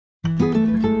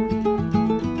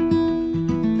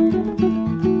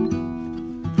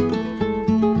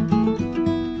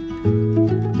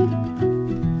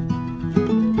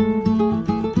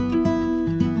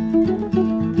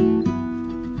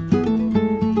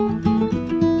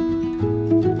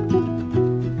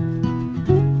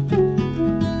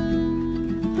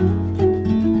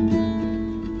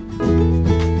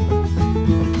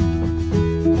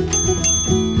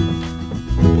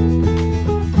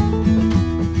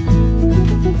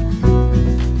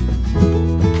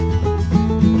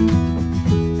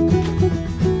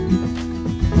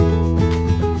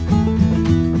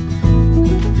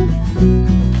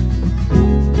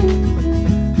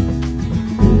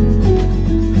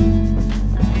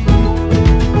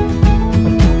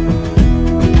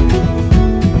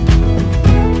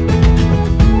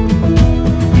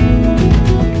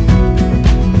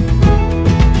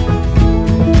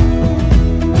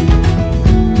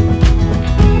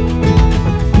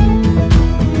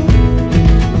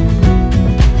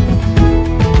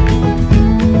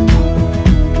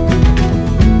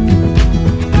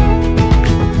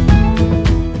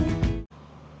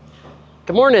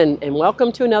Good morning and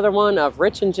welcome to another one of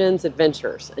Rich and Jen's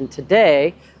Adventures. And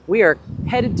today we are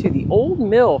headed to the Old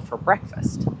Mill for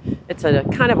breakfast. It's a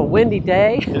kind of a windy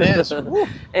day. It is.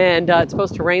 And it's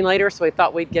supposed to rain later, so we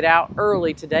thought we'd get out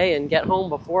early today and get home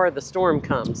before the storm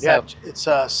comes. Yeah,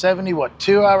 so, it's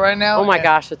 72 out right now. oh my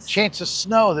gosh, it's chance of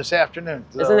snow this afternoon.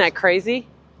 So isn't that crazy?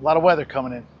 a lot of weather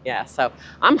coming in. Yeah, so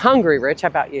I'm hungry, Rich. How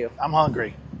about you? I'm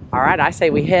hungry. All right, I say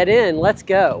we head in. Let's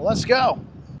go. Let's go.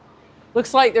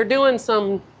 Looks like they're doing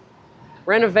some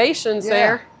renovations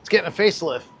there. It's getting a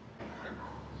facelift.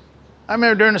 I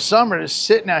remember during the summer just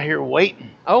sitting out here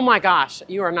waiting, Oh my gosh,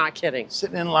 you are not kidding.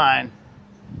 sitting in line.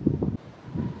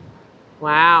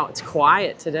 Wow, it's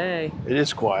quiet today. It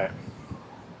is quiet.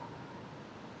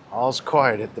 All's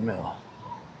quiet at the mill.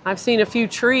 I've seen a few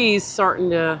trees starting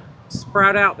to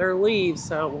sprout out their leaves,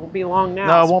 so it won't be long now.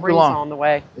 No, it won't be Spring's long. on the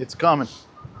way. It's coming.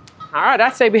 All right,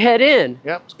 I say we head in.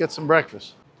 Yep, let's get some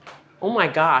breakfast. Oh my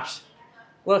gosh.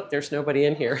 Look, there's nobody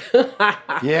in here.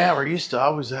 Yeah, we're used to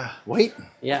always waiting.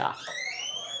 Yeah.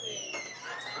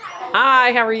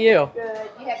 Hi, how are you? Good.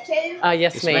 You have two?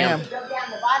 Yes, ma'am. Go down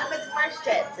the bottom of the first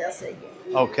steps. They'll see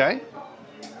you. Okay.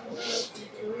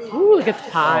 Ooh, look at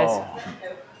the pies. Oh,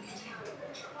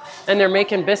 And they're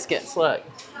making biscuits, look.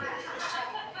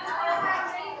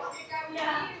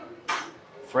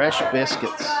 fresh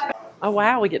biscuits. Oh,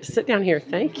 wow, we get to sit down here.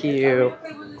 Thank you.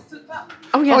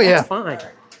 Oh, yeah, Oh, yeah. that's fine.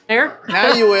 There?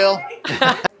 Now you will.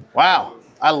 Wow,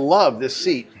 I love this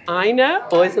seat. I know.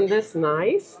 Oh, isn't this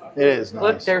nice? It is nice.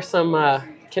 Look, there's some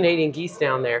Canadian geese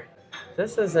down there.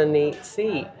 This is a neat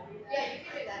seat.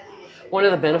 One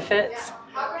of the benefits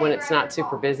when it's not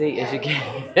super busy is you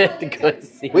get a good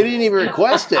seat. We didn't even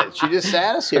request it. She just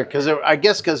sat us here because I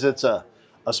guess because it's a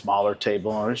smaller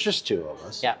table and it's just two of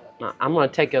us. Yeah, I'm going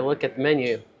to take a look at the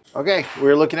menu. Okay, we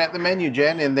were looking at the menu,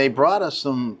 Jen, and they brought us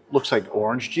some, looks like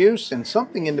orange juice and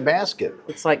something in the basket.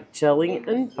 Looks like jelly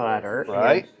and butter.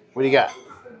 Right? What do you got?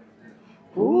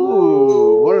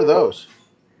 Ooh, what are those?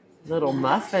 Little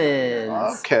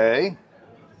muffins. Okay.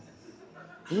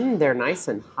 They're nice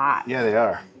and hot. Yeah, they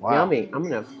are. Wow. Yummy. I'm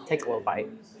going to take a little bite.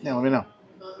 Yeah, let me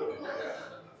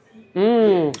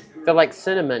know. Feel like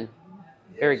cinnamon.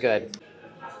 Very good.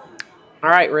 All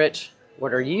right, Rich,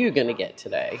 what are you going to get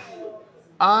today?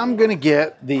 I'm going to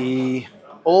get the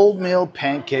Old Mill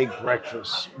pancake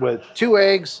breakfast with 2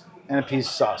 eggs and a piece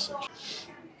of sausage.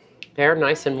 They're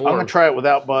nice and warm. I'm going to try it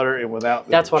without butter and without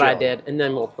the That's what I jelly. did. And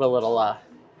then we'll put a little, I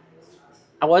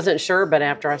wasn't sure, but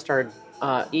after I started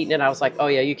eating it, I was like, oh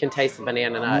yeah, you can taste the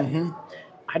banana nut.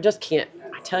 I just can't,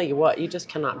 I tell you what, you just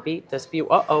cannot beat this view.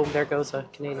 Uh-oh, there goes a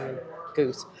Canadian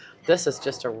goose. This is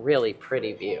just a really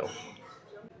pretty view.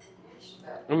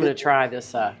 I'm going to try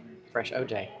this fresh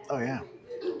OJ. Oh, yeah.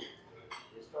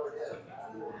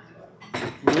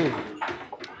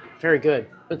 Very good.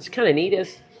 What's kind of neat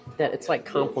is that it's like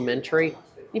complimentary.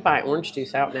 You buy orange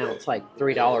juice out now, it's like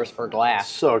 $3 for a glass.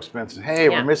 So expensive. Hey,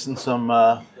 Yeah. we're missing some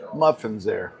muffins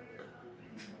there.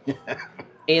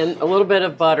 And a little bit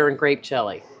of butter and grape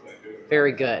jelly.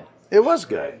 Very good. It was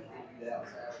good.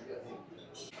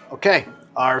 Okay,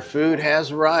 our food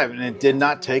has arrived, and it did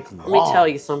not take long. Let me tell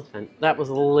you something. That was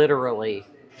literally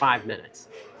 5 minutes.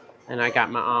 And I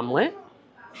got my omelet.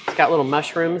 It's got little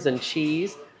mushrooms and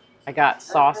cheese. I got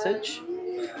sausage.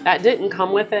 That didn't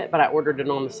come with it, but I ordered it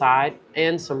on the side.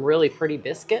 And some really pretty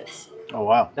biscuits Oh,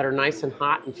 wow. that are nice and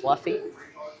hot and fluffy.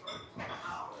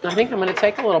 I think I'm going to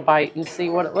take a little bite and see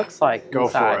what it looks like Go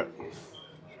inside. for it.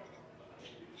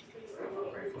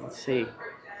 Let's see.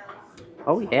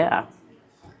 Oh, yeah.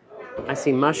 I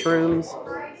see mushrooms,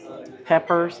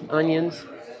 peppers, onions.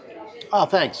 Oh,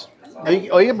 thanks. You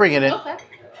can bring it in. Okay.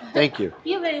 Thank you.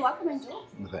 You're very welcome, enjoy.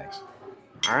 Thanks.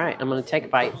 All right, I'm going to take a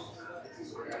bite.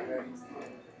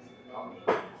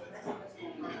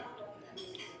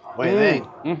 What do you think?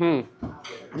 Mm-hmm.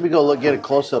 Let me go get a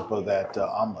close-up of that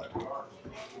omelet.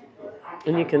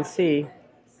 And you can see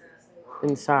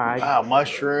inside. Wow,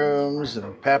 mushrooms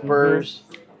and peppers.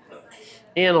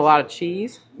 And a lot of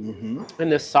cheese. Mm-hmm.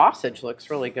 And this sausage looks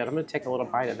really good. I'm going to take a little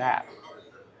bite of that.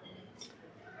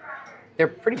 They're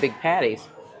pretty big patties.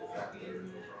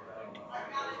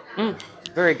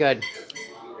 Very good.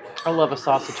 I love a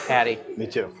sausage patty. Me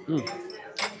too.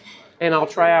 And I'll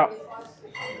try out.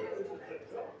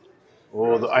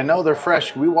 Oh, I know they're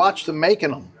fresh. We watched them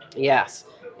making them. Yes.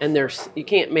 And there's, you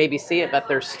can't maybe see it, but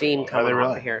there's steam coming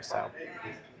really? off of here. So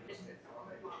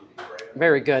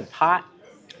very good. Hot,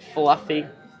 fluffy,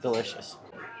 delicious.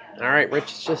 All right,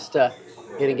 Rich is just going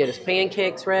to get his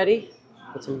pancakes ready.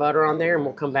 Put some butter on there, and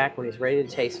we'll come back when he's ready to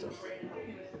taste them.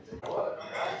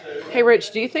 Hey,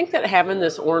 Rich, do you think that having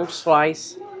this orange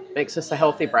slice Makes this a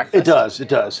healthy breakfast. It does. It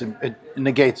does. It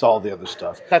negates all the other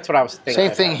stuff. That's what I was thinking.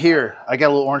 Same thing here. I got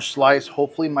a little orange slice.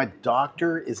 Hopefully my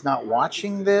doctor is not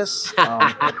watching this. But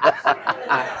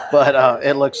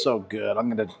it looks so good. I'm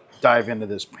going to dive into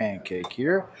this pancake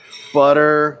here.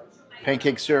 Butter,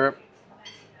 pancake syrup.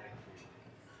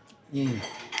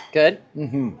 Good?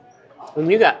 Mm-hmm. When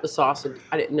you got the sausage,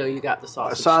 I didn't know you got the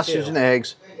sausage Sausage too. and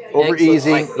eggs. Over Eggs look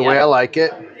easy, like- the way I like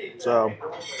it. So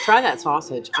Try that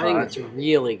sausage. I think Try it's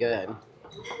really good.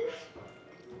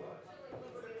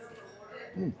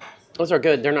 Those are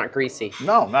good. They're not greasy.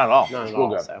 no, not at all. Not It's at real all.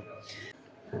 good. So.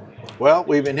 Well,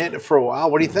 we've been hitting it for a while.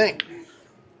 What do you think?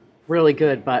 Really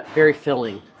good, but very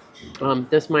filling.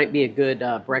 This might be a good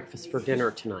breakfast for dinner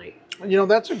tonight. You know,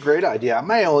 that's a great idea. I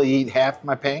may only eat half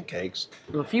my pancakes.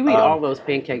 Well, if you eat all those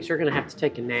pancakes, you're going to have to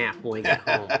take a nap when we get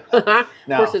home. Of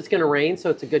No. course, it's going to rain,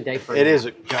 so it's a good day for a It nap. is.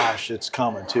 Gosh, it's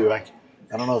coming too. I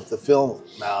don't know if the film.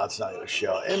 No, it's not going to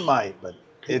show. It might, but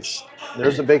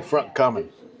there's a big front coming.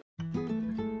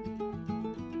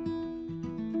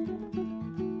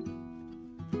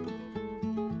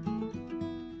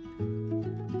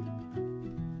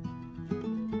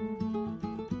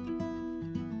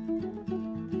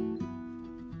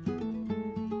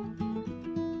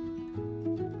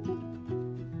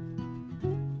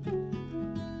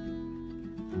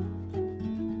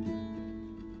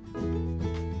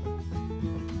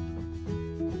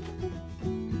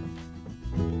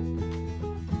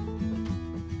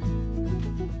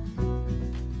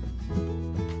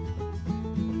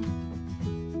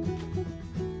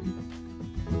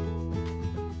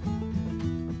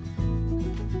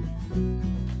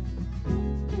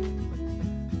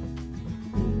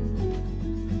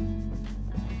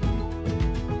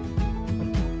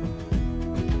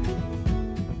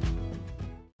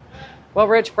 Well,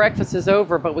 Rich, breakfast is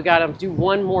over, but we got to do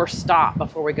one more stop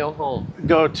before we go home.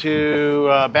 Go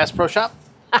to Bass Pro Shop.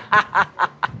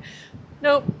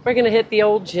 Nope, we're going to hit the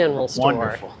old general store.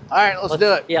 Wonderful. All right, let's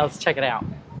do it. Yeah, let's check it out.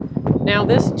 Now,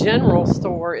 this general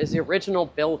store is the original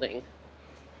building.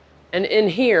 And in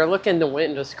here, look in the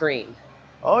window screen.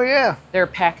 Oh yeah, They're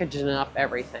packaging up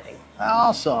everything.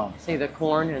 awesome. See the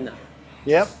corn and the...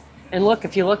 Yep. And look,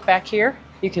 if you look back here,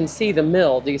 you can see the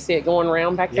mill. Do you see it going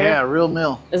around back there? Yeah, real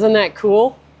mill. Isn't that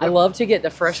cool? I love to get the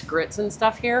fresh grits and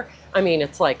stuff here. I mean,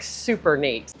 it's like super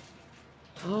neat.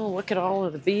 Oh, look at all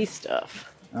of the bee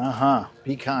stuff. Uh-huh.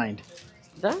 Be kind.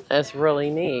 That is really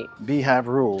neat. Beehive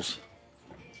rules.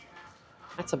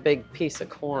 That's a big piece of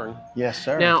corn. Yes,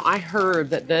 sir. Now, I heard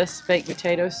that this baked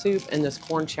potato soup and this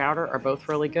corn chowder are both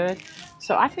really good.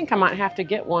 So I think I might have to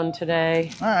get one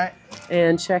today All right.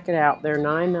 and check it out. They're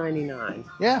 $9.99.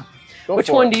 Yeah. Go Which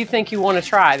for one it. do you think you want to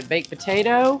try? The baked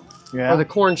potato Yeah. or the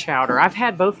corn chowder? I've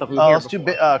had both of them Oh, here let's before.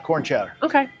 do corn chowder.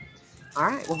 Okay. All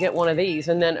right, we'll get one of these.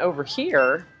 And then over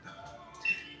here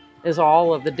is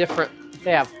all of the different,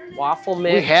 they have waffle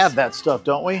mix. We have that stuff,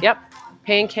 don't we? Yep.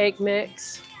 Pancake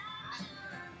mix,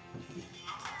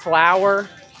 flour,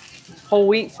 whole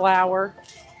wheat flour.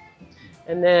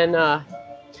 And then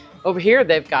over here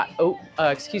they've got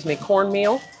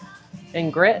cornmeal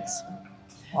and grits.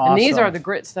 Awesome. And these are the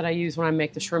grits that I use when I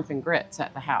make the shrimp and grits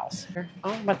at the house.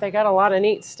 Oh, but they got a lot of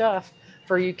neat stuff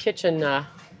for you kitchen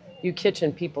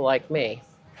people like me.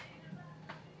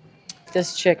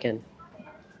 This chicken.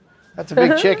 That's a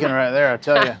big chicken right there, I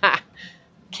tell you.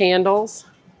 Candles.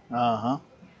 Uh-huh.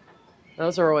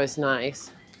 Those are always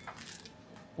nice.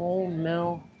 Old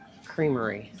Mill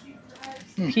Creamery.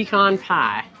 Pecan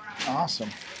pie. Awesome.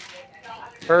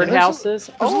 Birdhouses.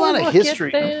 there's a lot of look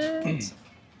history. at that.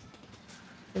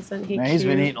 Isn't he Man, cute? he's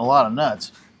been eating a lot of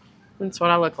nuts. That's what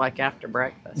I look like after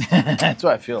breakfast. That's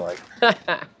what I feel like.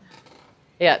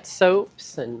 Yeah, it's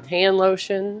soaps and hand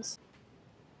lotions.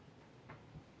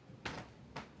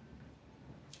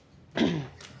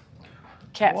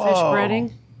 Catfish Whoa.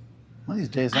 breading. One of these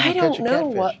days I I'm don't catch a know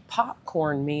catfish. what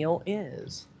popcorn meal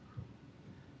is.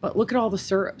 But look at all the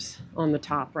syrups on the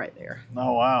top right there.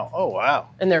 Oh, wow. Oh, wow.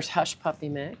 And there's hush puppy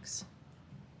mix.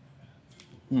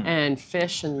 And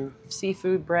fish and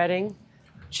seafood breading.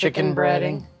 Chicken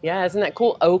breading. Yeah, isn't that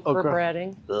cool? Okra, Okra.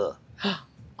 breading. Ugh.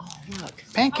 Oh, look.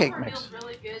 Pancake Popcorn mix. meal's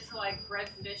really good to like bread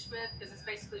fish with because it's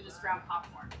basically just ground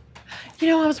popcorn. You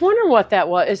know, I was wondering what that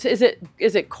was. Is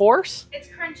it coarse? It's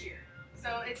crunchier,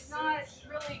 so it's not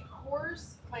really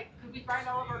coarse. Like, 'cause we grind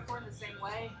all of our corn the same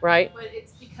way, Right? but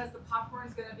it's because the popcorn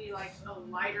is gonna be like a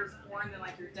lighter corn than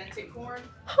like your dented corn.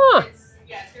 Huh. It's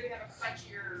gonna have a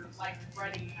crunchier like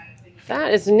breading kind of thing.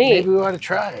 That is neat. Maybe we ought to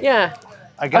try it. Yeah.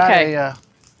 I got Okay.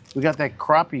 we got that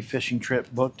crappie fishing trip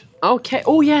booked, Okay.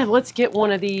 Oh, yeah. Let's get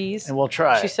one of these. and we'll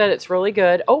try She it. said it's really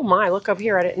good. Oh, my. Look up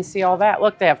here. I didn't see all that.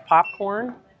 Look, they have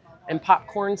popcorn and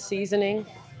popcorn seasoning.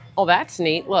 Oh, that's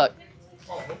neat. Look,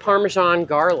 Parmesan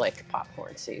garlic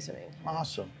popcorn seasoning.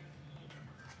 Awesome.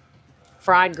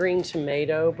 Fried green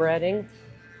tomato breading.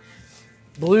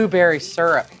 Blueberry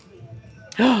syrup.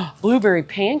 Blueberry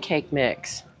pancake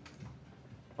mix.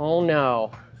 Oh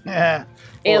no. Yeah.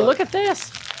 And look at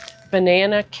this.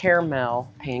 Banana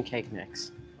caramel pancake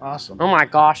mix. Awesome. Oh my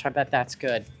gosh, I bet that's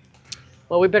good.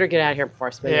 Well, we better get out of here before I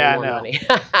spend Yeah, any more I know. money.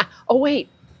 Oh wait.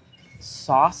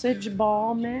 Sausage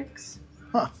ball mix.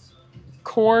 Huh.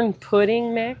 Corn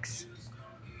pudding mix.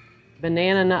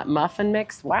 Banana nut muffin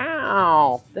mix.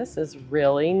 Wow, this is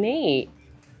really neat.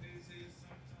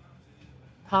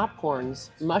 Popcorns,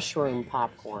 mushroom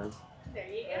popcorn. There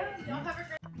you go. Y'all have a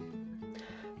great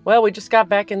Well, we just got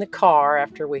back in the car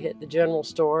after we hit the general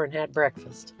store and had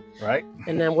breakfast. Right?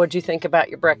 And then what'd you think about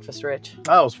your breakfast, Rich?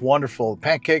 Oh, it was wonderful. The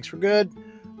pancakes were good.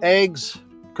 Eggs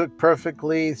cooked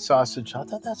perfectly. Sausage. I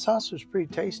thought that sausage was pretty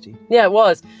tasty. Yeah, it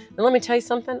was. And let me tell you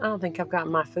something. I don't think I've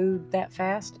gotten my food that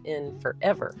fast in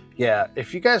forever. Yeah,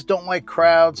 if you guys don't like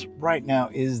crowds, right now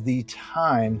is the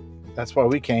time. That's why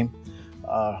we came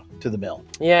to the mill.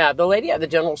 Yeah, the lady at the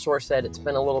general store said it's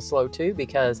been a little slow too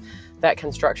because that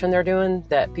construction they're doing,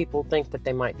 that people think that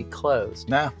they might be closed.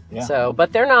 Nah, yeah. So,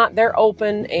 but they're not. They're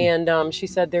open, and she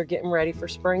said they're getting ready for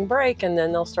spring break, and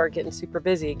then they'll start getting super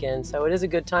busy again. So it is a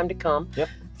good time to come. Yep.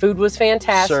 Food was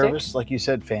fantastic. Service, like you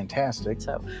said, fantastic.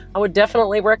 So I would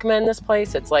definitely recommend this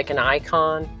place. It's like an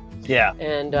icon, Yeah.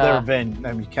 and Never been.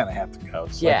 I mean, you kind of have to go.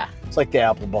 It's yeah. Like, it's like the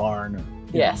Apple Barn. Or,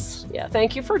 Yes. Yeah.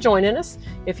 Thank you for joining us.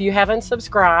 If you haven't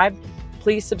subscribed,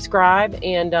 please subscribe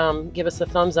and give us a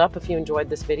thumbs up if you enjoyed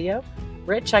this video.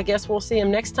 Rich, I guess we'll see him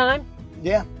next time.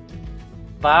 Yeah.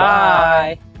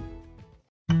 Bye. Bye.